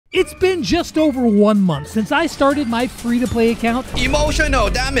It's been just over 1 month since I started my free-to-play account. Emotional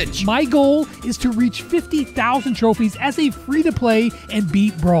damage. My goal is to reach 50,000 trophies as a free-to-play and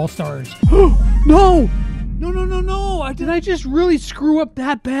beat Brawl Stars. No! No. Did I just really screw up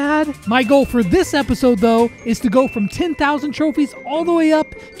that bad? My goal for this episode, though, is to go from 10,000 trophies all the way up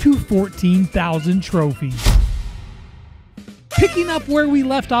to 14,000 trophies. Picking up where we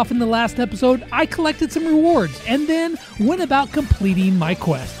left off in the last episode, I collected some rewards and then went about completing my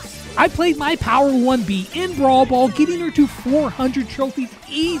quests. I played my Power 1B in Brawl Ball, getting her to 400 trophies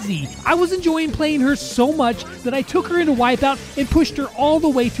easy. I was enjoying playing her so much that I took her into Wipeout and pushed her all the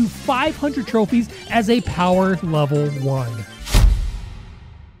way to 500 trophies as a Power Level 1.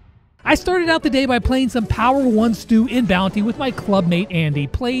 I started out the day by playing some Power 1 Stew in Bounty with my clubmate Andy,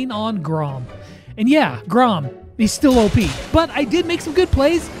 playing on Grom. And yeah, Grom, he's still OP, but I did make some good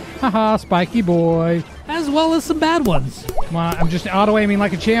plays. Haha, spiky boy. As well as some bad ones. Come on, I'm just auto-aiming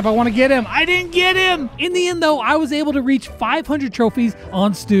like a champ. I want to get him. I didn't get him! In the end, though, I was able to reach 500 trophies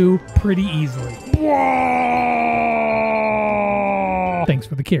on Stu pretty easily. Whoa! Thanks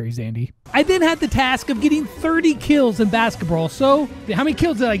for the carries, Andy. I then had the task of getting 30 kills in basketball. So, how many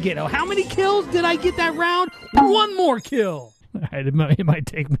kills did I get? Oh, how many kills did I get that round? One more kill. All right, it might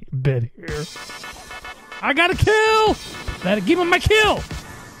take me a bit here. I got a kill! That'll give him my kill!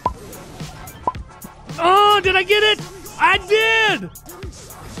 Oh, did I get it? I did!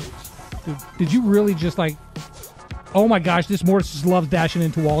 Dude, did you really just like... Oh my gosh, this Mortis just loves dashing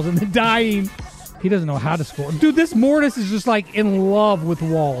into walls and then dying. He doesn't know how to score. Dude, this Mortis is just like in love with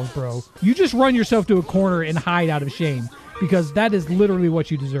walls, bro. You just run yourself to a corner and hide out of shame because that is literally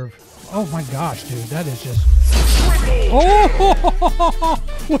what you deserve. Oh my gosh, dude, that is just... Oh,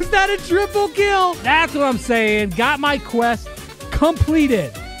 was that a triple kill? That's what I'm saying. Got my quest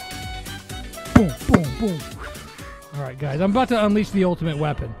completed. Boom, boom, boom. All right, guys, I'm about to unleash the ultimate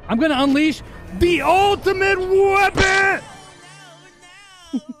weapon. I'm going to unleash the ultimate weapon!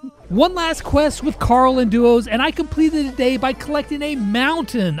 One last quest with Carl and duos, and I completed the day by collecting a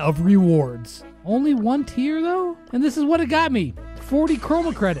mountain of rewards. Only one tier, though? And this is what it got me. 40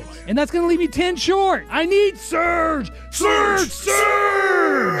 chroma credits. And that's going to leave me 10 short. I need Surge! Surge!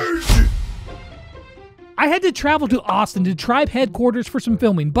 I had to travel to Austin to Tribe headquarters for some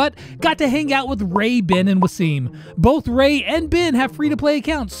filming, but got to hang out with Ray, Ben, and Wasim. Both Ray and Ben have free-to-play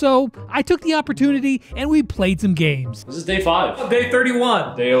accounts, so I took the opportunity and we played some games. This is day 5. Day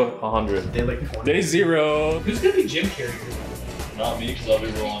 31. Day 100. Day like 20. Day 0. Who's gonna be Jim Carrey? Not me, because I'll be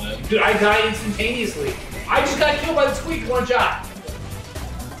rolling in. Dude, I die instantaneously. I just got killed by the squeak one shot.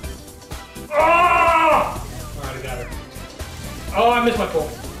 Oh! Alright, I got her. Oh, I missed my pull.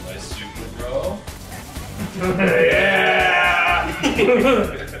 Nice super, bro. Yeah! Get in the zone,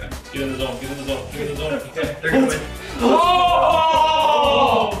 get in the zone, get in the zone. Okay, they're gonna win.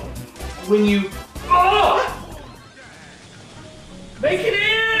 Oh! When you... Oh! Make it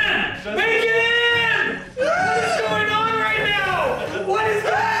in! Make it in! What is going on right now? What is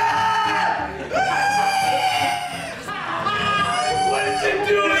that? What is it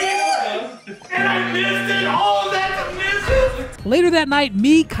doing? And I missed it! All of that to miss it! Later that night,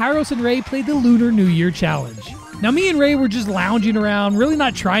 me, Kairos, and Ray played the Lunar New Year Challenge. Now, me and Ray were just lounging around, really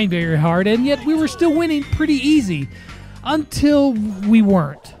not trying very hard, and yet we were still winning pretty easy. Until we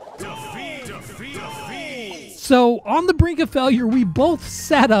weren't. So, on the brink of failure, we both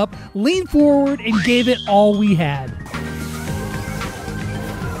sat up, leaned forward, and gave it all we had.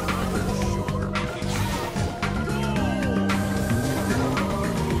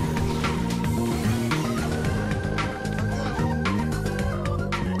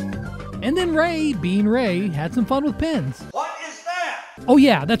 And then Ray, being Ray, had some fun with pins. What is that? Oh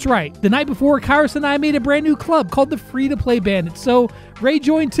yeah, that's right. The night before, Kairos and I made a brand new club called the Free-to-Play Bandits, so Ray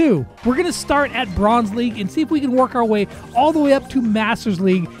joined too. We're going to start at Bronze League and see if we can work our way all the way up to Masters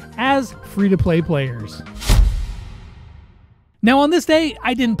League as free-to-play players. Now on this day,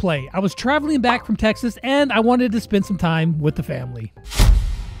 I didn't play. I was traveling back from Texas and I wanted to spend some time with the family.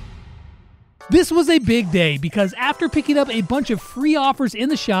 This was a big day because after picking up a bunch of free offers in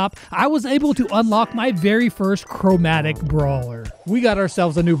the shop, I was able to unlock my very first chromatic brawler. We got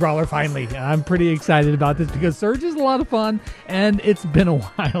ourselves a new brawler finally. I'm pretty excited about this because Surge is a lot of fun and it's been a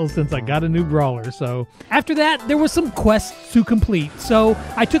while since I got a new brawler. So after that, there was some quests to complete. So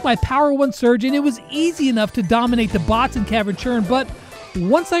I took my Power 1 Surge and it was easy enough to dominate the bots in Cavern Churn, but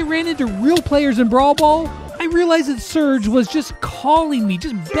once I ran into real players in Brawl Ball, I realized that Surge was just calling me,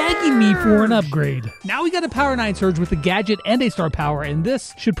 just begging me for an upgrade. Now we got a Power 9 Surge with a gadget and a star power, and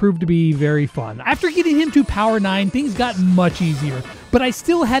this should prove to be very fun. After getting him to Power 9, things got much easier, but I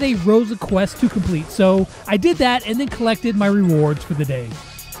still had a Rosa quest to complete, so I did that and then collected my rewards for the day.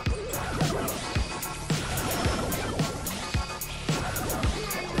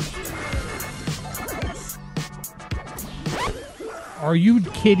 Are you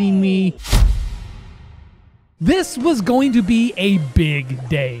kidding me? This was going to be a big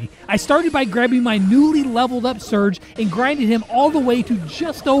day. I started by grabbing my newly leveled up Surge and grinded him all the way to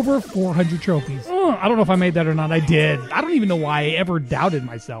just over 400 trophies. I don't know if I made that or not. I did. I don't even know why I ever doubted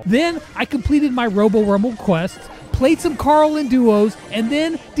myself. Then I completed my Robo Rumble quests, played some Carl in duos, and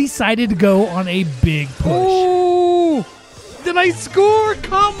then decided to go on a big push. Oh! Did I score?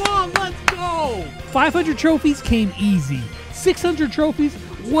 Come on, let's go! 500 trophies came easy. 600 trophies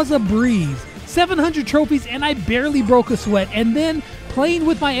was a breeze. 700 trophies, and I barely broke a sweat. And then, playing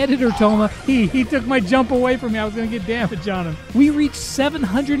with my editor, Toma, he took my jump away from me. I was going to get damage on him. We reached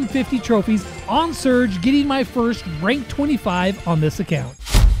 750 trophies on Surge, getting my first rank 25 on this account.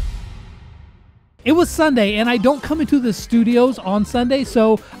 It was Sunday, and I don't come into the studios on Sunday,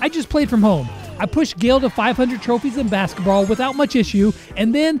 so I just played from home. I pushed Gale to 500 trophies in basketball without much issue,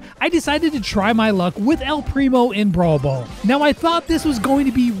 and then I decided to try my luck with El Primo in Brawl Ball. Now, I thought this was going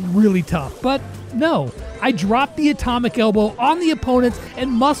to be really tough, but no. I dropped the Atomic Elbow on the opponents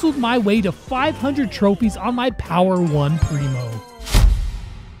and muscled my way to 500 trophies on my Power 1 Primo.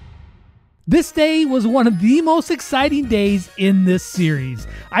 This day was one of the most exciting days in this series.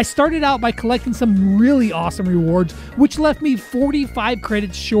 I started out by collecting some really awesome rewards, which left me 45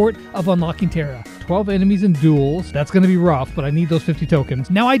 credits short of unlocking Terra. 12 enemies in duels. That's going to be rough, but I need those 50 tokens.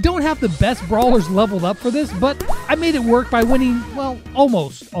 Now, I don't have the best brawlers leveled up for this, but I made it work by winning, well,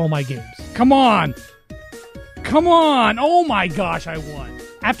 almost all my games. Come on! Come on! Oh my gosh, I won!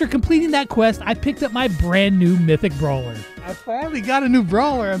 After completing that quest, I picked up my brand new Mythic Brawler. I finally got a new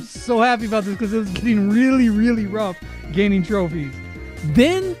Brawler. I'm so happy about this because it was getting really, really rough gaining trophies.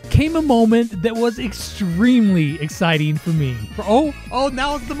 Then came a moment that was extremely exciting for me. Oh,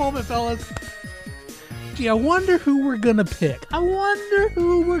 now is the moment, fellas. Gee, I wonder who we're gonna pick.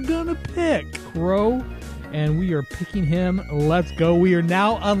 Crow. And we are picking him. Let's go. We are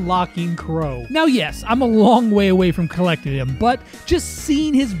now unlocking Crow. Now, yes, I'm a long way away from collecting him, but just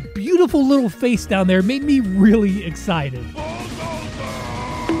seeing his beautiful little face down there made me really excited.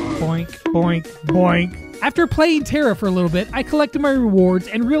 Boink, boink, boink. After playing Terra for a little bit, I collected my rewards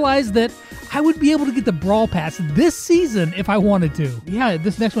and realized that I would be able to get the Brawl Pass this season if I wanted to. Yeah,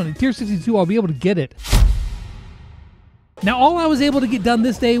 this next one, Tier 62, I'll be able to get it. Now, all I was able to get done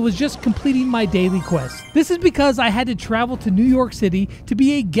this day was just completing my daily quest. This is because I had to travel to New York City to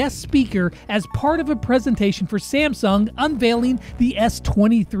be a guest speaker as part of a presentation for Samsung unveiling the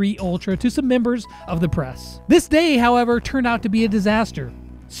S23 Ultra to some members of the press. This day, however, turned out to be a disaster.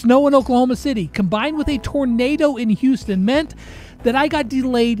 Snow in Oklahoma City, combined with a tornado in Houston, meant that I got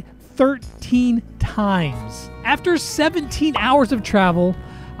delayed 13 times. After 17 hours of travel,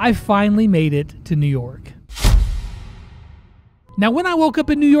 I finally made it to New York. Now, when I woke up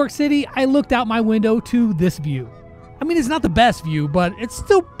in New York City, I looked out my window to this view. I mean, it's not the best view, but it's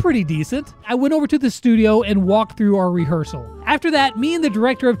still pretty decent. I went over to the studio and walked through our rehearsal. After that, me and the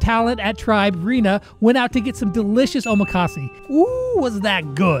director of talent at Tribe, Rena, went out to get some delicious omakase. Ooh, was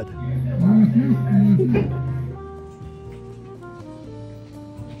that good.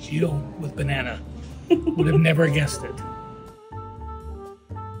 Cheeto with banana. Would have never guessed it.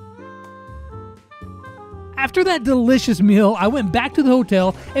 After that delicious meal, I went back to the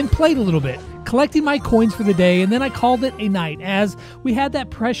hotel and played a little bit, collecting my coins for the day, and then I called it a night as we had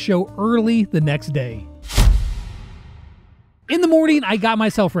that press show early the next day. In the morning, I got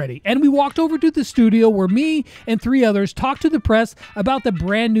myself ready, and we walked over to the studio where me and 3 others talked to the press about the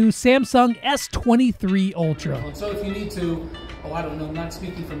brand new Samsung S23 Ultra. So if you need to, I don't know, I'm not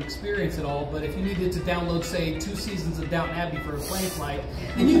speaking from experience at all, but if you needed to download, say, 2 seasons of Downton Abbey for a plane flight,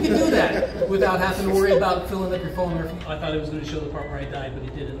 then you can do that without having to worry about filling up your phone. Or I thought it was going to show the part where I died, but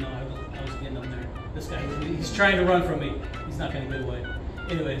it didn't. No, I was getting up there. This guy, he's trying to run from me. He's not going to get away.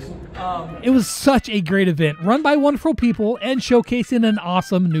 Anyways, it was such a great event, run by wonderful people and showcasing an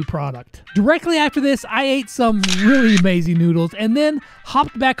awesome new product. Directly after this, I ate some really amazing noodles and then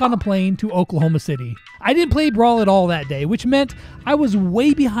hopped back on a plane to Oklahoma City. I didn't play Brawl at all that day, which meant I was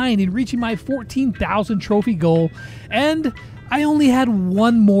way behind in reaching my 14,000 trophy goal, and I only had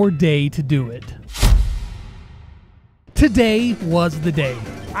one more day to do it. Today was the day.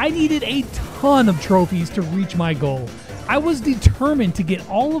 I needed a ton of trophies to reach my goal. I was determined to get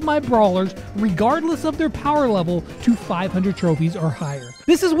all of my brawlers, regardless of their power level, to 500 trophies or higher.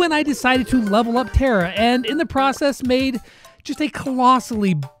 This is when I decided to level up Terra, and in the process made just a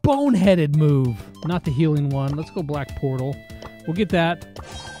colossally boneheaded move. Not the healing one. Let's go Black Portal. We'll get that.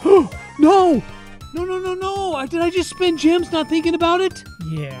 No! No. Did I just spend gems not thinking about it?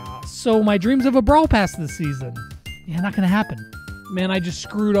 Yeah, so my dreams of a Brawl Pass this season. Yeah, not gonna happen. Man, I just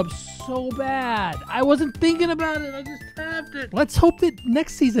screwed up so bad. I wasn't thinking about it. I just tapped it. Let's hope that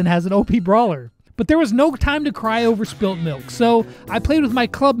next season has an OP brawler. But there was no time to cry over spilt milk, so I played with my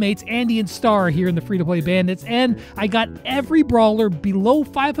club mates Andy and Star here in the free-to-play Bandits, and I got every brawler below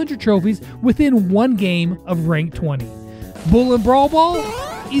 500 trophies within one game of rank 20. Bull and Brawl Ball?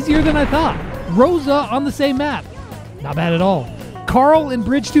 Easier than I thought. Rosa on the same map? Not bad at all. Carl in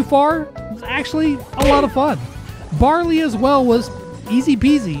Bridge Too Far? Was actually a lot of fun. Barley as well was easy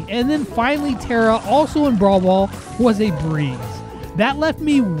peasy, and then finally Terra, also in Brawl Ball, was a breeze. That left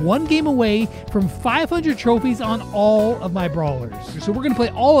me one game away from 500 trophies on all of my brawlers. So we're going to play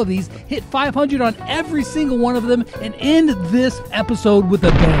all of these, hit 500 on every single one of them, and end this episode with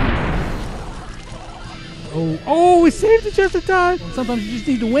a bang. Oh, we saved it just in time. Sometimes you just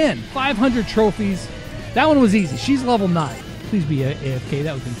need to win. 500 trophies. That one was easy. She's level 9. Please be AFK.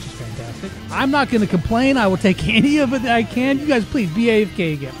 That would be just fantastic. I'm not going to complain. I will take any of it that I can. You guys, please be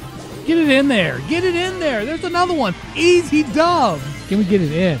AFK again. Get it in there. Get it in there. There's another one. Easy dub. Can we get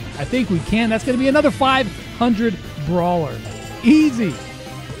it in? I think we can. That's going to be another 500 brawler. Easy.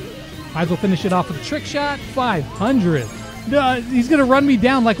 Might as well finish it off with a trick shot. 500. He's going to run me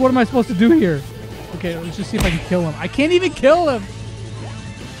down. Like, what am I supposed to do here? Okay, let's just see if I can kill him. I can't even kill him.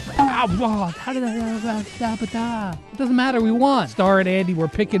 Oh, how did I? It doesn't matter. We won. Star and Andy were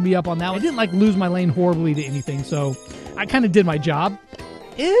picking me up on that one. I didn't like lose my lane horribly to anything, so I kind of did my job.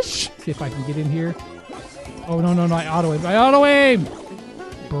 Ish. See if I can get in here. Oh, no. I auto-aim.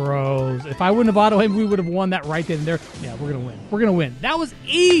 Bros. If I wouldn't have auto-aimed, we would have won that right then and there. Yeah, we're going to win. We're going to win. That was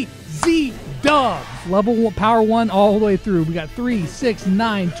easy dubs. Level 1, power 1 all the way through. We got 3, 6,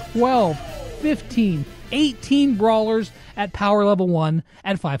 9, 12, 15, 18 brawlers at power level 1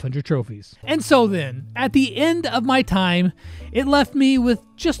 at 500 trophies. And so then, at the end of my time, it left me with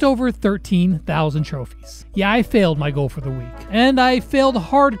just over 13,000 trophies. Yeah, I failed my goal for the week. And I failed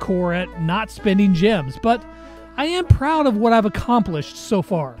hardcore at not spending gems, but I am proud of what I've accomplished so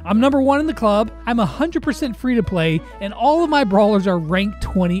far. I'm number 1 in the club, I'm 100% free to play, and all of my brawlers are ranked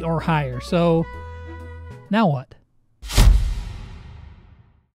 20 or higher, so now what?